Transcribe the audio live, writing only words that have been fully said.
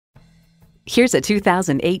Here's a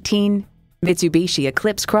 2018 Mitsubishi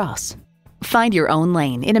Eclipse Cross. Find your own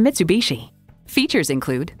lane in a Mitsubishi. Features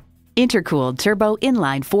include intercooled turbo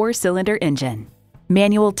inline 4-cylinder engine,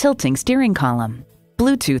 manual tilting steering column,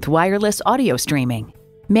 Bluetooth wireless audio streaming,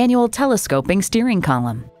 manual telescoping steering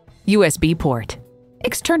column, USB port,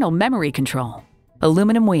 external memory control,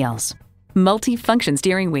 aluminum wheels, multi-function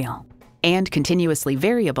steering wheel, and continuously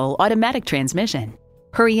variable automatic transmission.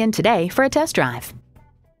 Hurry in today for a test drive.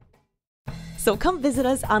 So come visit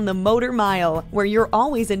us on the Motor Mile, where you're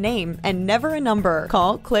always a name and never a number.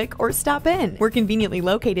 Call, click, or stop in. We're conveniently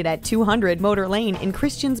located at 200 Motor Lane in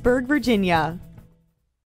Christiansburg, Virginia.